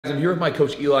I'm here with my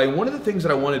coach Eli, and one of the things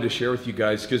that I wanted to share with you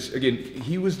guys, because again,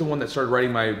 he was the one that started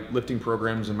writing my lifting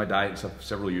programs and my diet and stuff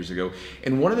several years ago.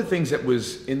 And one of the things that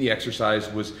was in the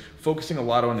exercise was focusing a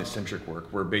lot on eccentric work,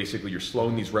 where basically you're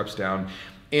slowing these reps down.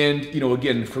 And you know,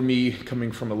 again, for me,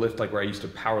 coming from a lift like where I used to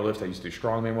power lift, I used to do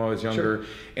strongman when I was younger,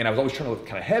 and I was always trying to lift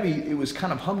kind of heavy. It was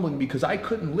kind of humbling because I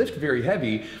couldn't lift very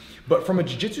heavy. But from a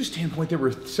jiu-jitsu standpoint, there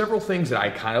were several things that I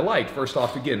kind of liked. First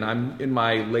off, again, I'm in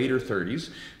my later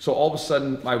 30s, so all of a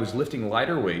sudden I was lifting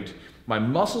lighter weight. My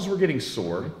muscles were getting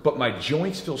sore, but my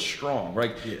joints feel strong,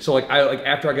 right? Yeah. So like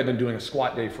after I got done doing a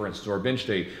squat day, for instance, or a bench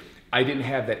day, I didn't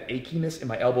have that achiness in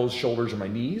my elbows, shoulders, or my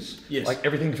knees. Yes. Like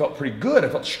everything felt pretty good. I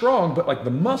felt strong, but like the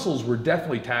muscles were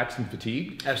definitely taxed and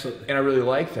fatigued. Absolutely. And I really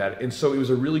liked that. And so it was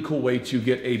a really cool way to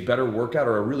get a better workout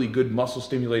or a really good muscle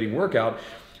stimulating workout,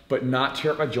 but not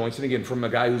tear up my joints. And again, from a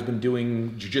guy who's been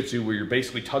doing jiu-jitsu where you're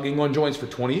basically tugging on joints for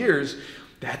 20 years,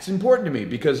 that's important to me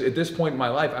because at this point in my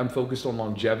life, I'm focused on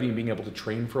longevity and being able to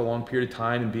train for a long period of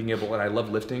time and being able, and I love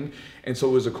lifting. And so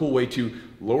it was a cool way to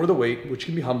lower the weight, which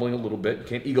can be humbling a little bit.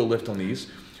 Can't ego lift on these.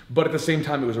 But at the same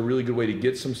time, it was a really good way to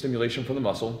get some stimulation from the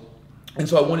muscle. And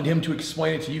so I wanted him to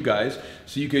explain it to you guys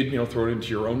so you could, you know, throw it into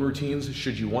your own routines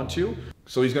should you want to.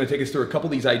 So he's going to take us through a couple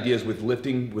of these ideas with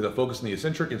lifting with a focus on the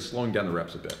eccentric and slowing down the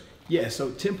reps a bit. Yeah,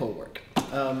 so tempo work.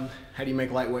 How do you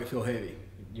make lightweight feel heavy?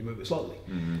 You move it slowly.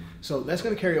 Mm-hmm. So that's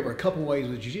going to carry over a couple ways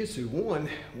with jiu-jitsu. One,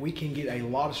 we can get a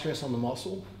lot of stress on the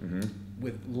muscle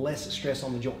with less stress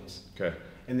on the joints. Okay.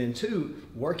 And then two,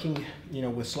 working, you know,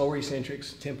 with slower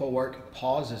eccentrics, tempo work,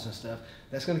 pauses and stuff,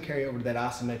 that's going to carry over to that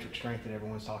isometric strength that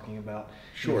everyone's talking about.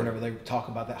 Sure. Whenever they talk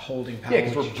about that holding power. Yeah,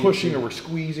 because we're pushing or we're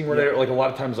squeezing or whatever. Like a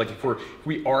lot of times, like if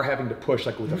we are having to push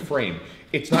like with a frame,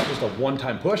 it's not just a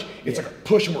one-time push. It's like a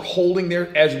push and we're holding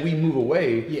there as we move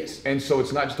away. Yes. And so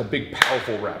it's not just a big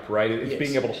powerful rep, right? It's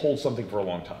being able to hold something for a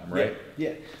long time, right?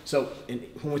 Yeah. So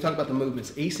when we talk about the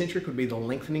movements, eccentric would be the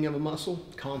lengthening of a muscle,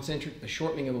 concentric, the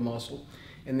shortening of a muscle,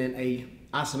 and then a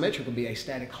isometric would be a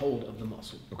static hold of the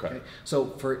muscle. Okay.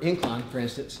 So for incline, for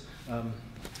instance,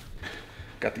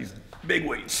 got these big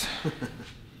weights.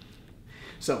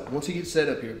 So once he gets set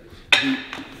up here,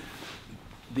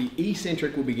 the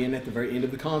eccentric will begin at the very end of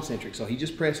the concentric. So he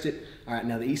just pressed it. All right,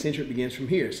 now the eccentric begins from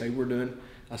here. Say we're doing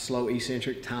a slow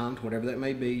eccentric, timed, whatever that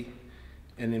may be,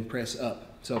 and then press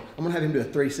up. So I'm gonna have him do a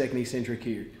 3-second eccentric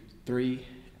here. 3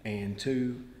 and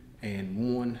 2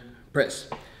 and 1, press.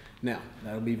 Now,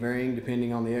 that'll be varying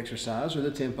depending on the exercise or the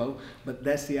tempo, but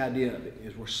that's the idea of it,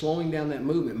 is we're slowing down that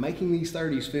movement, making these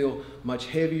 30s feel much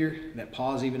heavier, that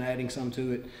pause even adding some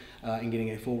to it, and getting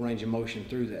a full range of motion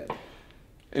through that.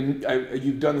 And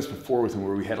you've done this before with him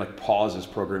where we had like pauses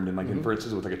programmed in, like for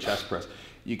instance with like a chest press.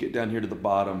 You get down here to the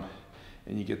bottom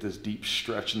and you get this deep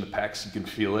stretch in the pecs, you can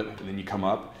feel it, and then you come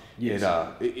up. Yes.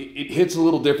 It hits a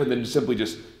little different than simply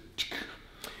just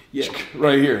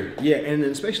right here. Yeah, and then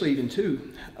especially even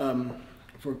too,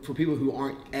 for people who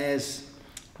aren't as,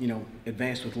 you know,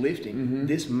 advanced with lifting,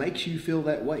 this makes you feel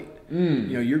that weight. You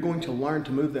know, you're going to learn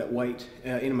to move that weight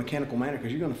in a mechanical manner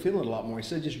because you're going to feel it a lot more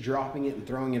instead of just dropping it and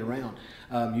throwing it around.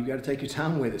 You've got to take your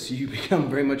time with it so you become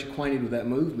very much acquainted with that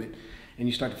movement. And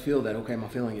you start to feel that, okay, am I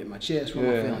feeling it in my chest? Where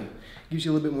am I feeling it? Gives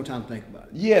you a little bit more time to think about it.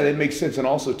 Yeah, that makes sense. And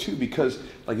also, too, because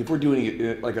like if we're doing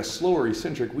it like a slower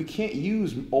eccentric, we can't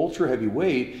use ultra heavy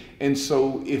weight. And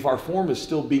so if our form is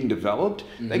still being developed,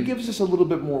 that gives us a little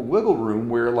bit more wiggle room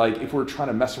where like if we're trying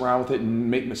to mess around with it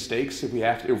and make mistakes, if we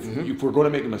have to, if we're going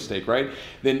to make a mistake, right,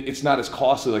 then it's not as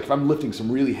costly. Like if I'm lifting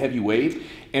some really heavy weight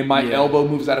and my elbow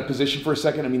moves out of position for a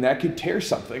second, I mean, that could tear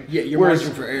something. Yeah, your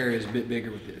margin for error is a bit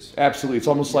bigger with this. Absolutely. It's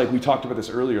almost like we talked about this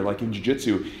earlier, like in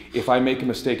jiu-jitsu, if I make a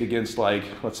mistake against like,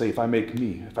 let's say if I make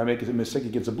a mistake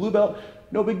against a blue belt,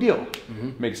 no big deal.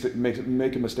 Make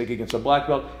a mistake against a black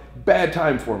belt, bad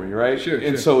time for me, right? Sure.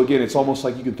 And so again, it's almost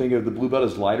like you can think of the blue belt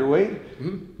as lighter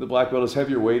weight, the black belt as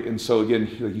heavier weight, and so again,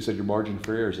 like you said, your margin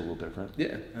for error is a little different.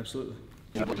 Yeah, absolutely.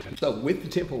 So with the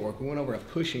tempo work, we went over a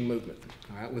pushing movement.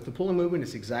 All right, with the pulling movement,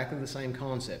 it's exactly the same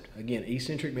concept. Again,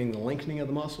 eccentric being the lengthening of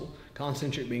the muscle,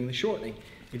 concentric being the shortening.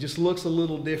 It just looks a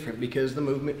little different because the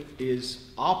movement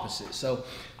is opposite. So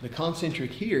the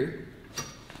concentric here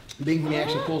being when he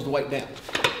actually pulls the weight down.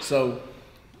 So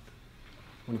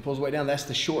when he pulls the weight down, that's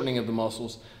the shortening of the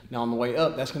muscles. Now on the way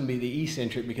up, that's going to be the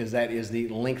eccentric because that is the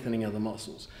lengthening of the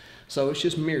muscles. So it's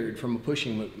just mirrored from a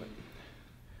pushing movement.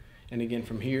 And again,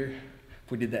 from here,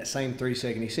 if we did that same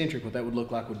 3-second eccentric, what that would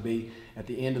look like would be at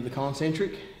the end of the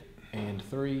concentric, and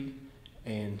 3,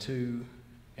 and 2,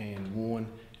 and 1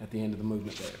 at the end of the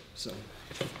movement there. So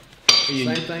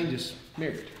Same thing, just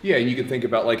mirrored. Yeah, and you can think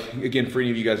about, like, again, for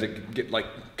any of you guys that get, like,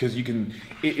 because you can,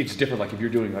 it's different, like if you're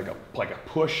doing like a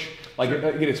push, like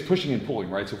again, it's pushing and pulling,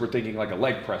 right? So if we're thinking like a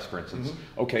leg press, for instance,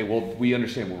 okay, well, we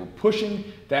understand when we're pushing,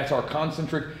 that's our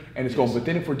concentric, and it's going, but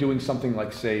then if we're doing something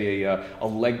like, say, a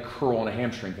leg curl on a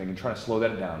hamstring thing and trying to slow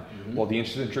that down, well, the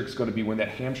eccentric is going to be when that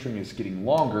hamstring is getting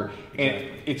longer, and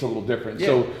it's a little different. Yeah.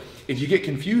 So if you get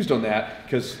confused on that,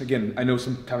 because again, I know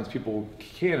sometimes people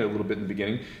can a little bit in the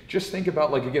beginning, just think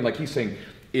about, like, again, like he's saying,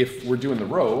 if we're doing the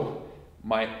row,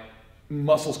 my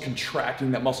muscle's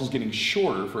contracting, that muscle's getting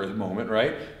shorter for a moment,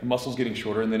 right? The muscle's getting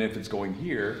shorter, and then if it's going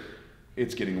here,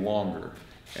 it's getting longer.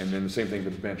 And then the same thing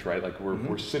with the bench, right? Like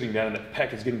we're sitting down and that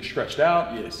pec is getting stretched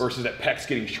out versus that pec's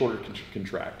getting shorter,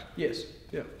 contract. Yes.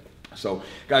 Yeah. So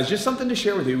guys, just something to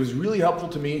share with you. It was really helpful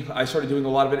to me. I started doing a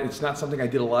lot of it. It's not something I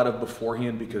did a lot of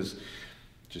beforehand because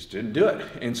just didn't do it.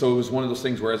 And so it was one of those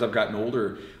things where as I've gotten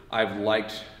older, I've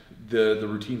liked the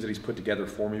routines that he's put together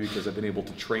for me because I've been able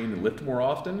to train and lift more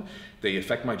often. They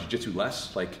affect my jiu-jitsu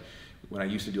less. Like when I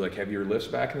used to do like heavier lifts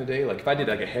back in the day, like if I did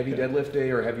like a heavy deadlift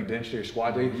day or a heavy bench day or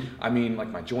squat day, I mean, like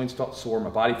my joints felt sore, my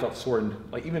body felt sore, and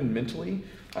like even mentally,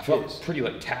 I felt pretty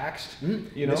like taxed.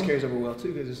 You know, this carries over well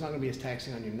too because it's not going to be as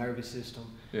taxing on your nervous system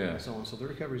and so on. So the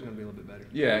recovery is going to be a little bit better.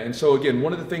 Yeah, and so again,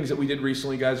 one of the things that we did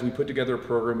recently, guys, we put together a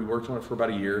program. We worked on it for about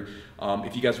a year.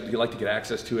 If you guys would like to get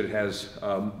access to it, it has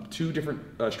 2 different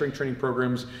strength training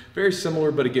programs, very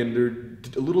similar, but again,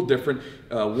 they're a little different.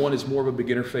 One is more of a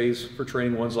beginner phase for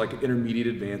training. One's like intermediate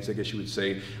advanced, I guess you would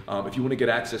say. If you want to get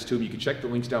access to them, you can check the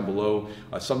links down below.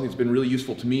 Something that's been really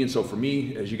useful to me, and so for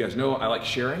me, as you guys know, I like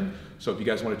sharing. So if you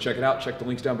guys want to check it out, check the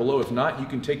links down below. If not, you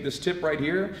can take this tip right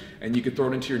here and you can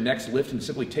throw it into your next lift and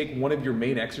simply take one of your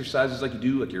main exercises like you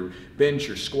do, like your bench,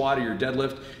 your squat, or your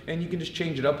deadlift, and you can just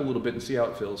change it up a little bit and see how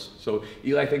it feels. So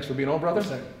Eli, thanks for being on, brother. Yes,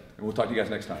 sir. And we'll talk to you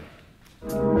guys next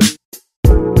time.